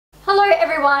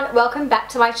everyone, welcome back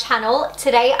to my channel.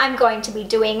 Today I'm going to be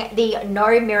doing the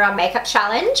no mirror makeup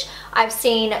challenge. I've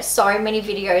seen so many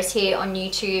videos here on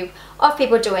YouTube of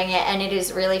people doing it and it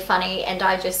is really funny, and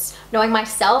I just, knowing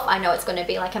myself, I know it's going to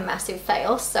be like a massive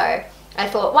fail, so I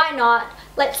thought why not,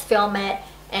 let's film it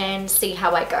and see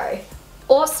how I go.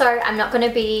 Also, I'm not going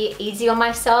to be easy on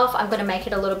myself. I'm going to make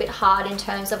it a little bit hard in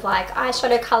terms of like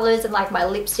eyeshadow colors and like my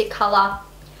lipstick color,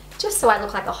 just so I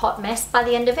look like a hot mess by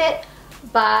the end of it.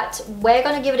 But we're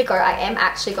going to give it a go. I am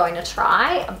actually going to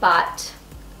try, but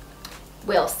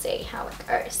we'll see how it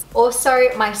goes.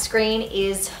 Also, my screen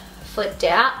is flipped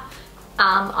out.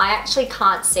 I actually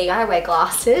can't see. I wear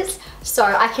glasses, so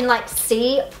I can like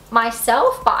see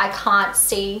myself, but I can't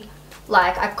see,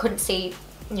 like I couldn't see,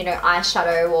 you know,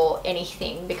 eyeshadow or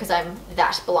anything because I'm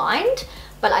that blind.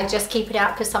 But I just keep it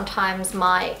out because sometimes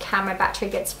my camera battery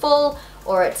gets full,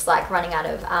 or it's like running out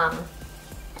of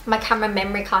my camera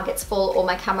memory card gets full, or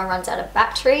my camera runs out of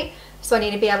battery, so I need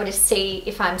to be able to see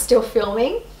if I'm still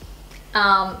filming.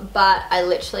 But I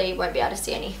literally won't be able to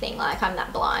see anything, like I'm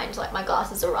that blind, like my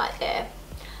glasses are right there.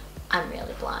 I'm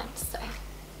really blind, so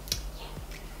yeah.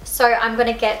 So I'm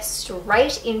gonna get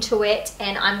straight into it,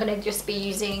 and I'm gonna just be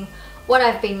using what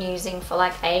I've been using for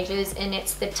like ages, and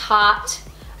it's the Tarte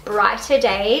Brighter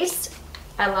Days.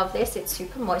 I love this, it's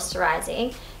super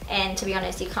moisturizing. And to be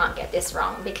honest, you can't get this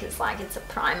wrong because like it's a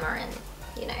primer and,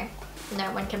 you know, no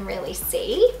one can really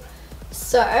see.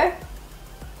 So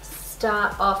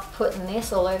start off putting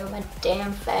this all over my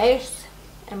damn face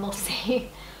and we'll see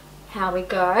how we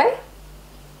go.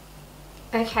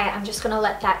 Okay, I'm just gonna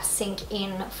let that sink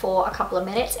in for a couple of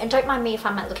minutes, and don't mind me if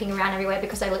I'm like looking around everywhere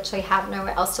because I literally have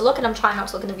nowhere else to look, and I'm trying not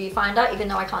to look in the viewfinder even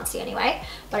though I can't see anyway.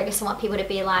 But I guess I want people to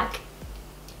be like,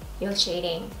 you're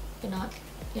cheating, you're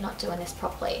not doing this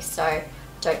properly, so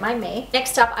don't mind me.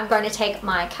 Next up, I'm going to take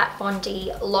my Kat Von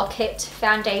D Lock-It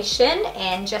foundation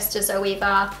and just a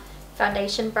Zoeva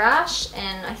foundation brush,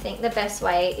 and I think the best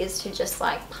way is to just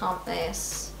like pump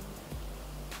this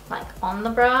like on the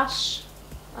brush.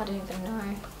 I don't even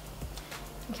know.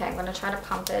 Okay, I'm going to try to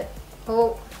pump it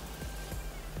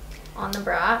on the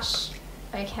brush.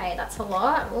 Okay, that's a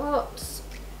lot. Whoops.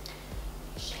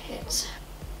 Shit.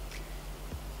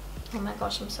 Oh my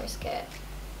gosh, I'm so scared.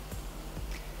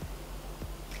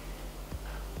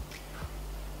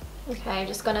 Okay,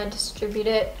 just gonna distribute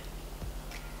it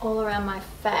all around my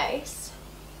face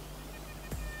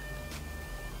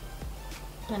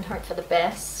and hope for the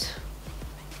best.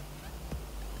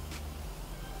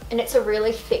 And it's a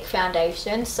really thick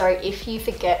foundation, so if you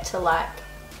forget to like,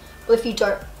 well, if you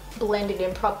don't blend it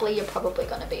in properly, you're probably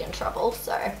gonna be in trouble.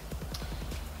 So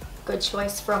good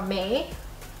choice from me.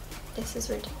 This is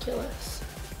ridiculous.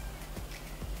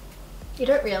 You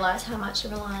don't realize how much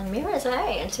you rely on mirrors,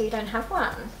 until you don't have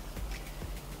one.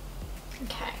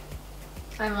 Okay,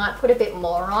 I might put a bit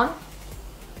more on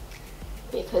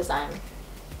because I'm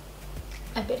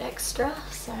a bit extra,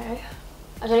 so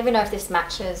I don't even know if this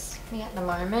matches me at the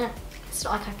moment. It's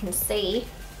not like I can see.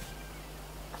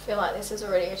 I feel like this is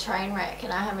already a train wreck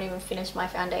and I haven't even finished my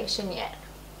foundation yet.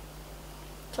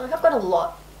 I feel like I've got a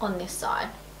lot on this side.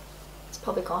 It's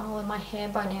probably gone all in my hair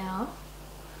by now.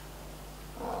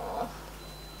 Oh.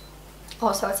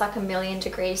 Also, it's like 1,000,000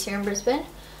 degrees here in Brisbane,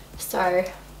 so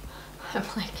I'm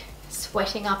like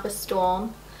sweating up a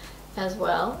storm as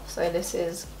well, so this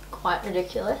is quite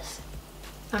ridiculous.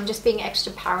 I'm just being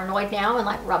extra paranoid now and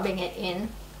like rubbing it in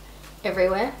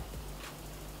everywhere.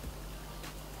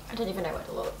 I don't even know where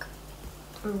to look.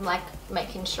 I'm like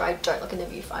making sure I don't look in the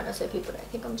viewfinder so people don't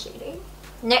think I'm cheating.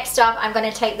 Next up, I'm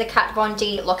going to take the Kat Von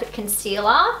D Lock-It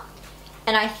Concealer,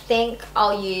 and I think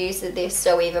I'll use this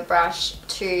Zoeva brush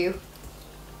to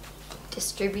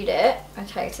distribute it.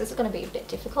 Okay, so this is going to be a bit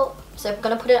difficult. So I'm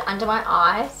going to put it under my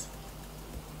eyes.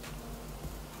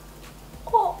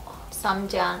 Some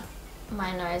down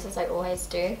my nose, as I always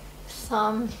do.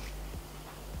 Some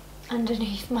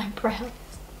underneath my brows.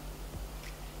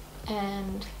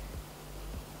 And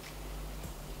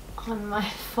on my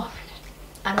forehead.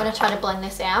 I'm going to try to blend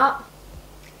this out.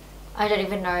 I don't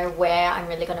even know where I'm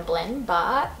really going to blend,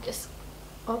 but just,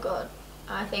 oh god.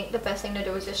 I think the best thing to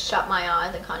do is just shut my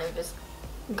eyes and kind of just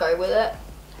go with it.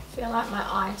 I feel like my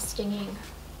eye's stinging.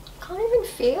 Can't even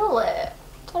feel it.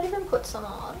 Don't even put some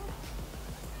on.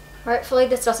 Hopefully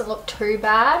this doesn't look too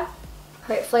bad.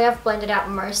 Hopefully I've blended out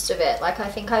most of it. Like I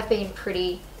think I've been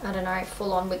pretty, I don't know,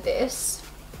 full on with this.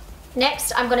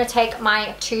 Next, I'm going to take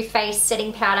my Too Faced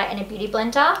setting powder in a beauty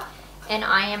blender, and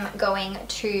I am going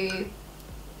to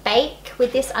bake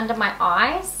with this under my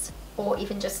eyes, or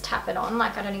even just tap it on,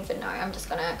 like I don't even know. I'm just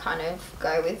gonna kind of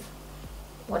go with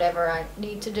whatever I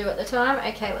need to do at the time.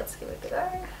 Okay, let's give it a go.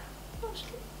 Oh,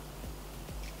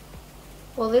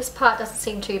 Well, this part doesn't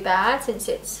seem too bad since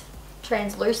it's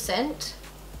translucent.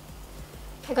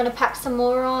 I'm gonna pack some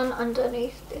more on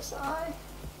underneath this eye.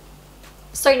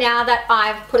 So now that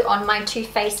I've put on my Too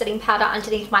Faced setting powder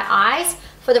underneath my eyes,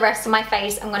 for the rest of my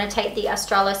face, I'm gonna take the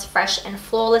Australis Fresh and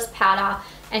Flawless powder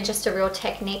and just a Real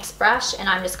Techniques brush, and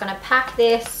I'm just gonna pack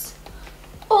this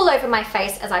all over my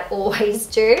face as I always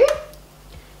do.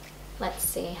 Let's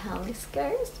see how this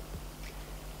goes.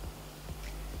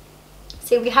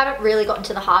 See, we haven't really gotten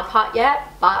to the hard part yet,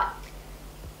 but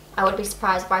I would be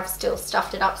surprised if I've still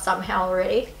stuffed it up somehow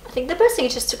already. I think the best thing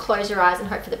is just to close your eyes and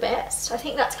hope for the best. I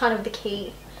think that's kind of the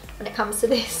key when it comes to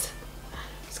this.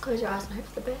 Just close your eyes and hope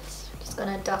for the best. Just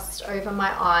gonna dust over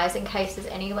my eyes in case there's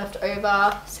any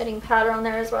leftover setting powder on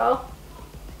there as well.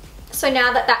 So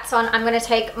now that that's on, I'm gonna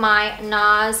take my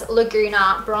NARS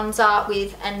Laguna bronzer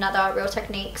with another Real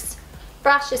Techniques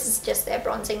brush. This is just their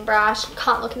bronzing brush.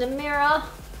 Can't look in the mirror.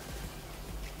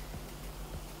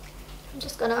 I'm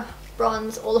just gonna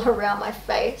bronze all around my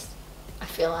face. I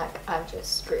feel like I've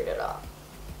just screwed it up.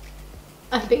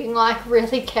 I'm being like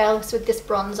really careless with this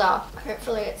bronzer.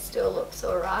 Hopefully it still looks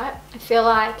alright. I feel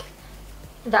like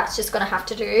that's just gonna have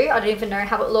to do. I don't even know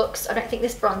how it looks. I don't think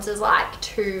this bronzer's like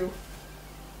too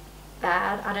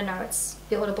bad. I don't know, it's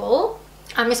buildable.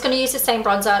 I'm just gonna use the same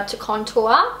bronzer to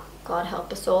contour. God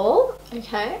help us all.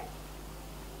 Okay.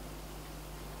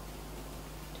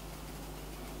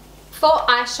 For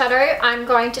eyeshadow, I'm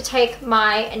going to take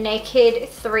my Naked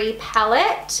 3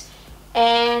 palette,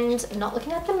 and not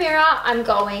looking at the mirror, I'm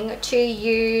going to take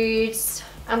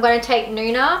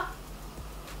Nuna,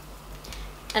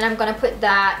 and I'm going to put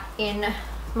that in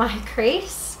my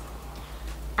crease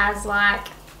as like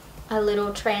a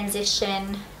little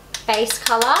transition base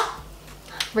color.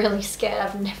 I'm really scared,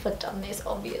 I've never done this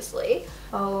obviously.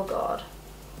 Oh God.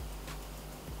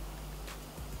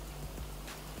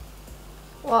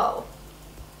 Whoa.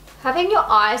 Having your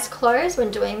eyes closed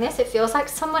when doing this, it feels like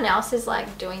someone else is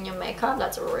like doing your makeup.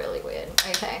 That's really weird.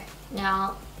 Okay,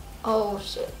 now, oh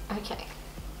shit, okay.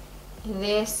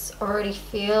 This already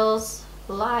feels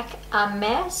like a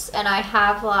mess, and I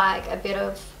have like a bit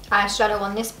of eyeshadow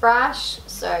on this brush,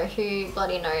 so who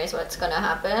bloody knows what's gonna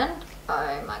happen.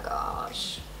 Oh my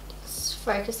gosh. Just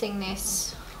focusing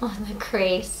this on the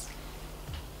crease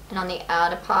and on the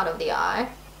outer part of the eye.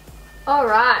 All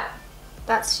right.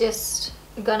 That's just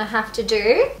gonna have to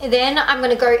do. Then I'm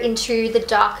gonna go into the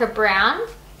darker brown.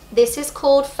 This is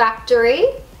called Factory.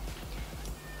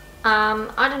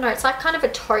 I don't know, it's like kind of a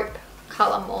taupe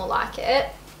color, more like it.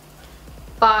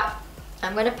 But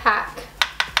I'm gonna pack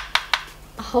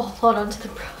a whole lot onto the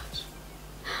brush.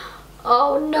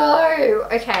 Oh no!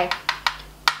 Okay.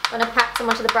 I'm gonna pack some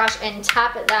onto the brush and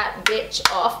tap that bitch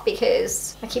off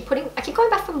because I keep going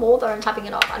back for more though and tapping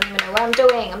it off. I don't even know what I'm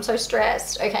doing. I'm so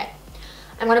stressed. Okay.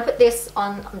 I'm going to put this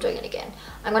on, I'm doing it again.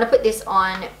 I'm going to put this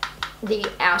on the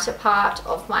outer part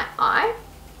of my eye.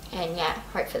 And yeah,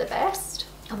 hope for the best.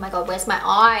 Oh my God, where's my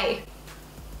eye?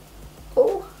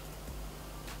 Oh.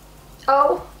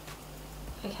 Oh.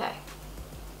 Okay.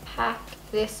 Pack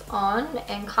this on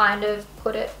and kind of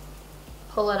pull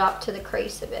it up to the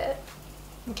crease a bit.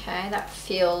 Okay, that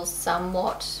feels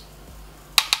somewhat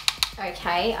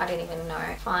okay. I don't even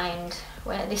know. Find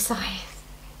where this eye is.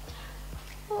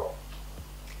 Oh.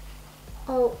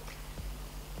 Oh,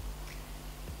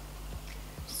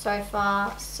 so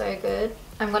far so good.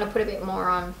 I'm gonna put a bit more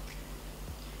on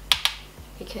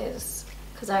because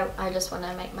I just want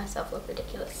to make myself look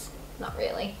ridiculous. Not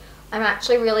really. I'm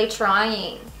actually really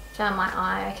trying. Found my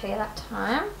eye okay that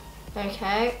time.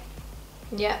 Okay,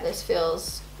 yeah, this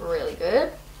feels really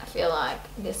good. I feel like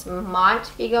this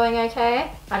might be going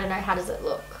okay. I don't know, how does it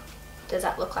look? Does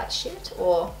that look like shit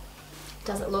or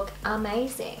does it look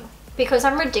amazing? Because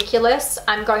I'm ridiculous,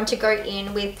 I'm going to go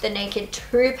in with the Naked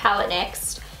 2 palette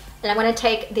next, and I'm going to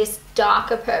take this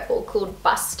darker purple called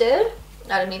Busted.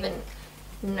 I don't even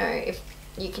know if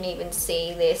you can even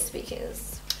see this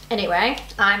because... Anyway,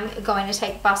 I'm going to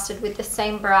take Busted with the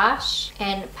same brush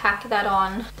and pack that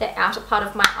on the outer part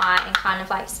of my eye and kind of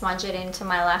like smudge it into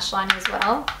my lash line as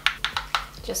well.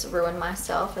 Just ruin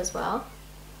myself as well.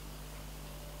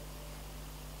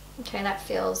 Okay, that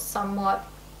feels somewhat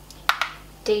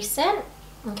decent.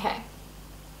 Okay.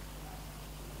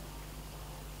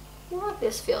 Well,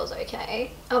 this feels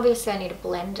okay. Obviously I need to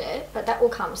blend it, but that will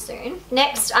come soon.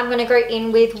 Next, I'm gonna go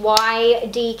in with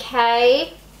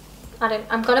YDK.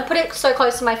 I'm gonna put it so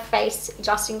close to my face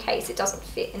just in case it doesn't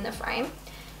fit in the frame.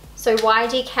 So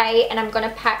YDK, and I'm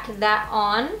gonna pack that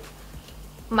on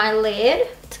my lid.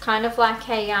 It's kind of like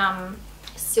a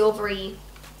silvery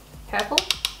purple.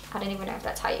 I don't even know if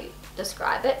that's how you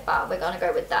describe it, but we're gonna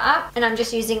go with that. And I'm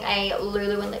just using a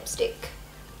Lulu and lipstick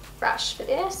brush for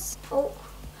this. Oh,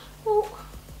 oh,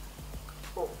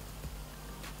 oh.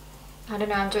 I don't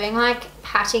know, I'm doing like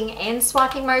patting and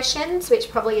swiping motions, which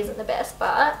probably isn't the best,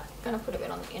 but I'm gonna put a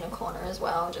bit on the inner corner as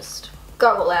well, just go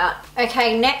all out.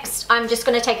 Okay, next I'm just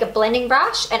gonna take a blending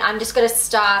brush and I'm just gonna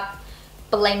start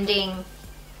blending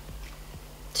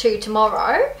to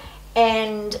tomorrow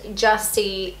and just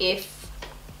see if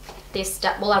this,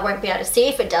 well, I won't be able to see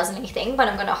if it does anything, but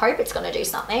I'm gonna hope it's gonna do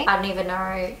something. I don't even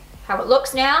know how it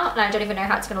looks now, and I don't even know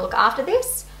how it's gonna look after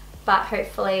this, but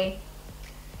hopefully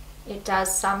it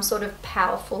does some sort of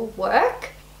powerful work.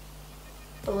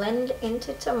 Blend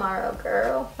into tomorrow,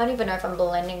 girl. I don't even know if I'm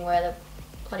blending where the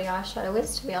bloody eyeshadow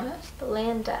is, to be honest.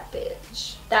 Blend that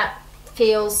bitch. That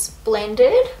feels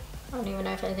blended. I don't even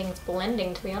know if anything's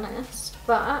blending, to be honest,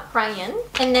 but praying.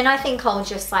 And then I think I'll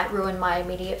just like ruin my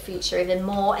immediate future even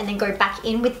more and then go back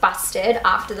in with Busted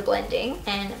after the blending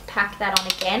and pack that on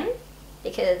again,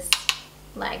 because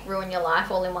like ruin your life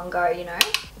all in one go, you know?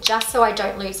 Just so I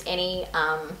don't lose any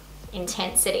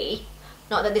intensity.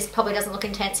 Not that this probably doesn't look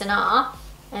intense enough.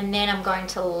 And then I'm going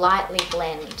to lightly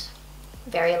blend,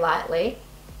 very lightly.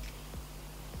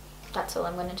 That's all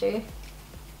I'm gonna do.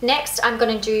 Next, I'm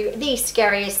going to do the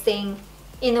scariest thing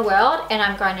in the world, and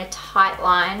I'm going to tight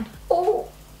line. Oh,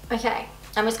 okay.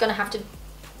 I'm just going to have to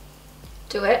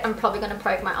do it. I'm probably going to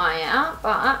poke my eye out,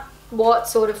 but what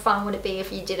sort of fun would it be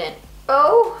if you didn't?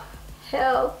 Oh,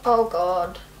 hell. Oh,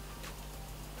 God.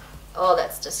 Oh,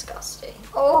 that's disgusting.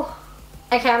 Oh.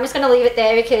 Okay, I'm just going to leave it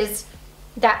there because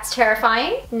that's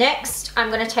terrifying. Next, I'm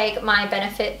going to take my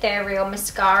Benefit They're Real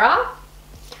mascara.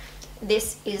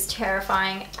 This is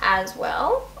terrifying as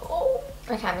well. Oh.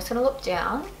 Okay, I'm just gonna look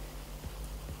down.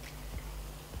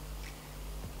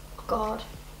 Oh, God.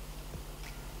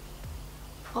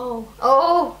 Oh,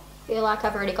 oh! I feel like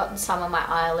I've already gotten some on my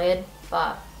eyelid,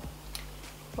 but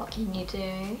what can you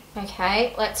do?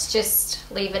 Okay, let's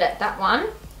just leave it at that one.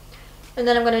 And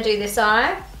then I'm gonna do this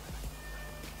eye.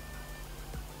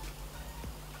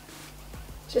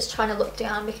 Just trying to look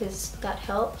down because that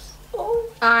helps.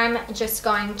 I'm just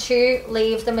going to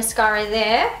leave the mascara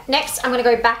there. Next, I'm going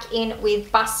to go back in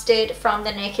with Busted from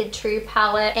the Naked True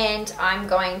palette, and I'm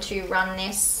going to run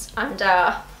this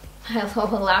under my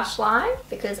lower lash line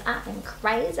because I am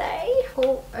crazy.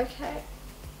 Oh, okay.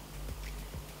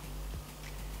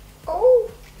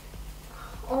 Oh,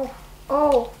 oh,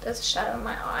 oh, there's a shadow in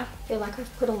my eye. I feel like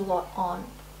I've put a lot on.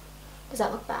 Does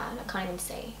that look bad? I can't even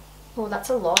see. Oh, that's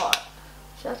a lot.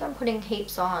 I feel like I'm putting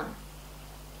heaps on.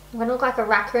 I'm gonna look like a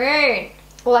raccoon.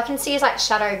 All I can see is like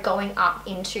shadow going up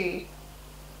into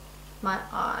my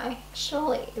eye.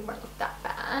 Surely it won't look that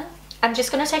bad. I'm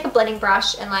just gonna take a blending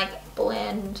brush and like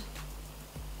blend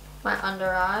my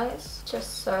under eyes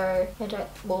just so I don't,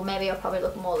 well, maybe I'll probably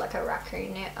look more like a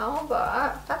raccoon now,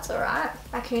 but that's alright.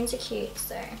 Raccoons are cute,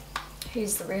 so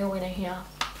who's the real winner here?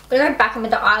 I'm gonna go back in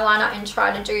with the eyeliner and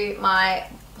try to do my,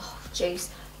 oh jeez,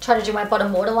 try to do my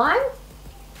bottom waterline.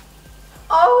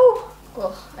 Oh!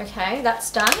 Oh, okay,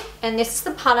 that's done. And this is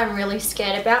the part I'm really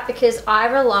scared about because I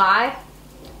rely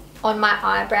on my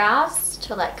eyebrows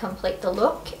to like complete the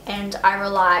look, and I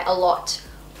rely a lot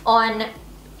on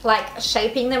like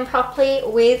shaping them properly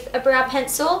with a brow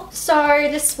pencil. So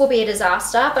this will be a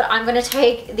disaster, but I'm going to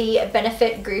take the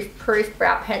Benefit Goof Proof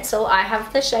Brow Pencil. I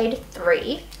have the shade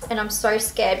 3, and I'm so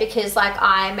scared because like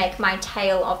I make my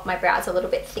tail of my brows a little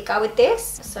bit thicker with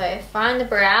this. So find the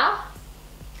brow.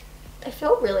 They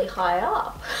feel really high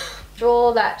up.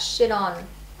 Draw that shit on.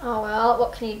 Oh well,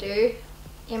 what can you do?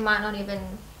 It might not even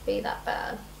be that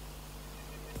bad.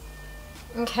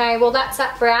 Okay, well that's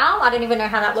that brow. I don't even know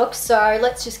how that looks, so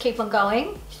let's just keep on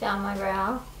going. Down my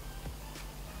brow.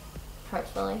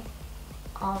 Hopefully.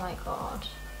 Oh my God.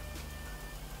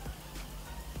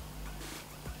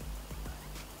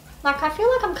 Like I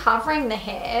feel like I'm covering the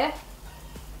hair.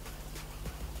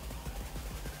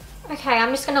 Okay,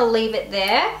 I'm just gonna leave it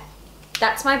there.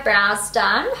 That's my brows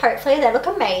done. Hopefully they look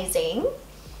amazing,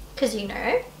 because you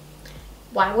know,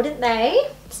 why wouldn't they?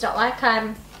 It's not like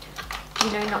I'm,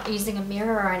 you know, not using a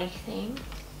mirror or anything.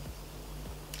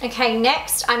 Okay,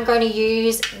 next I'm going to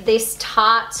use this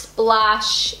Tarte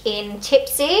blush in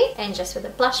Tipsy, and just with a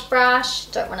blush brush,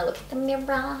 don't want to look at the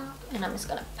mirror, and I'm just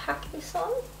going to pack this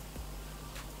on.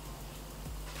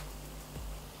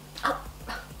 Oh.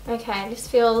 Okay, this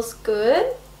feels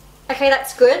good. Okay,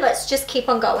 that's good. Let's just keep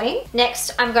on going.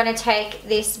 Next, I'm going to take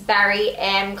this Barry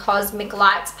M Cosmic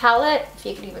Lights palette, if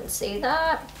you can even see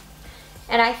that.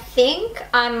 And I think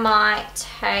I might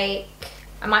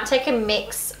take a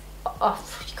mix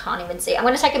of, you can't even see. I'm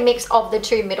going to take a mix of the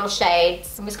 2 middle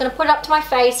shades. I'm just going to put it up to my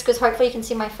face because hopefully you can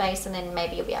see my face, and then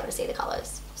maybe you'll be able to see the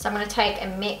colors. So I'm going to take a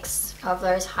mix of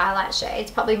those highlight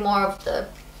shades, probably more of the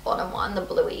bottom one, the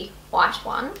bluey white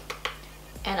one,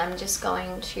 and I'm just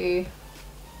going to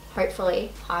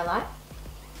hopefully highlight.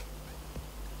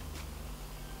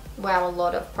 Wow, a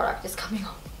lot of product is coming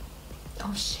on.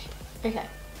 Oh shit. Okay.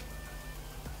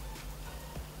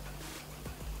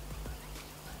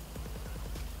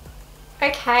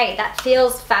 Okay, that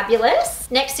feels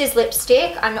fabulous. Next is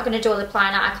lipstick. I'm not going to do a lip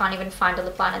liner. I can't even find a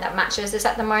lip liner that matches this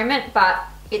at the moment, but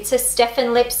it's a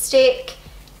Stefan lipstick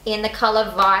in the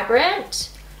color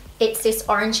Vibrant. It's this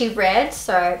orangey red,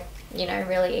 so, you know,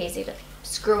 really easy to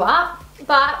screw up.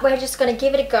 But we're just going to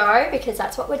give it a go because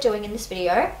that's what we're doing in this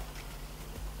video.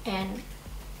 And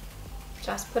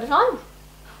just put it on.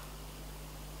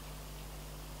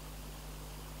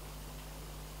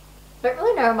 I don't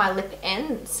really know where my lip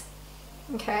ends.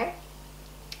 Okay.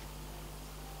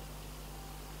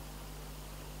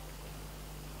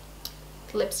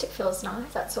 The lipstick feels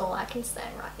nice, that's all I can say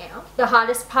right now. The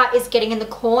hardest part is getting in the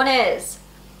corners.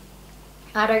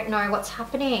 I don't know what's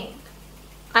happening.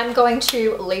 I'm going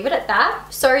to leave it at that.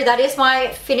 So that is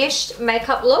my finished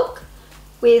makeup look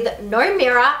with no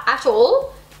mirror at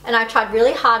all. And I tried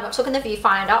really hard not to look in the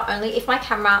viewfinder, only if my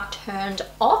camera turned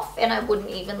off, and I wouldn't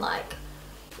even like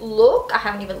look. I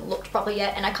haven't even looked properly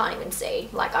yet, and I can't even see.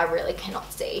 Like, I really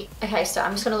cannot see. Okay, so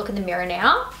I'm just gonna look in the mirror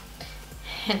now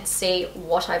and see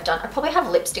what I've done. I probably have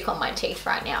lipstick on my teeth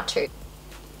right now too.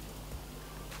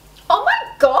 Oh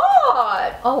my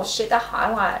god! Oh shit, that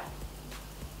highlight.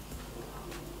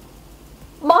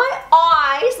 My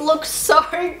eyes look so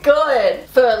good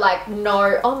for like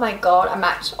no, oh my god,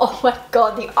 oh my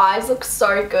god, the eyes look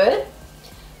so good.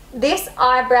 This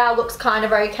eyebrow looks kind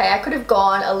of okay. I could have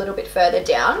gone a little bit further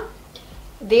down.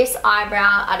 This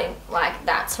eyebrow, I didn't like,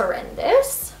 that's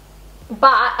horrendous.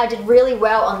 But I did really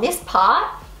well on this part.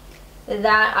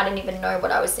 That, I didn't even know what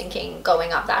I was thinking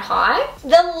going up that high.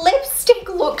 The lipstick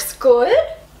looks good.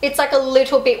 It's like a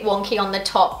little bit wonky on the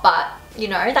top, but you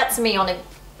know, that's me on a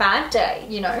bad day,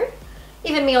 you know?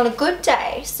 Even me on a good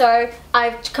day. So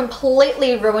I've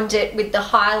completely ruined it with the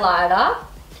highlighter.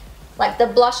 Like, the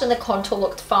blush and the contour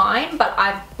looked fine, but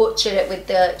I've butchered it with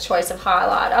the choice of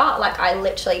highlighter. Like, I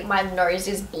literally, my nose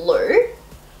is blue.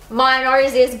 My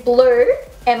nose is blue,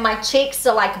 and my cheeks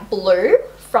are like blue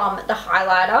from the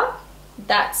highlighter.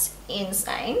 That's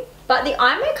insane. But the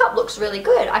eye makeup looks really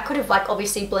good. I could have like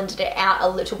obviously blended it out a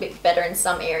little bit better in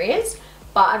some areas,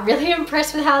 but I'm really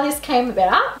impressed with how this came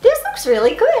about. This looks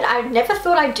really good. I never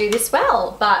thought I'd do this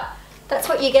well, but that's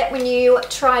what you get when you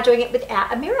try doing it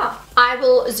without a mirror. I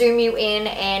will zoom you in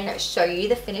and show you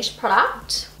the finished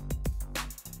product.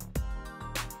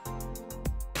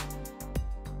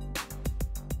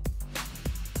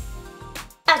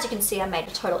 As you can see, I made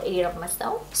a total idiot of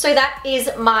myself. So that is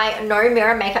my no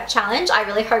mirror makeup challenge. I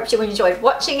really hope you enjoyed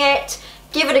watching it.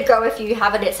 Give it a go if you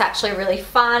haven't. It's actually really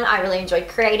fun. I really enjoyed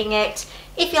creating it.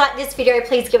 If you like this video,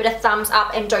 please give it a thumbs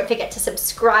up and don't forget to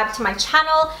subscribe to my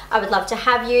channel. I would love to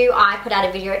have you. I put out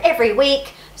a video every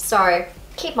week, so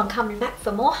keep on coming back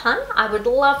for more, hun. I would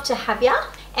love to have you,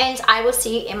 and I will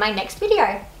see you in my next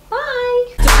video.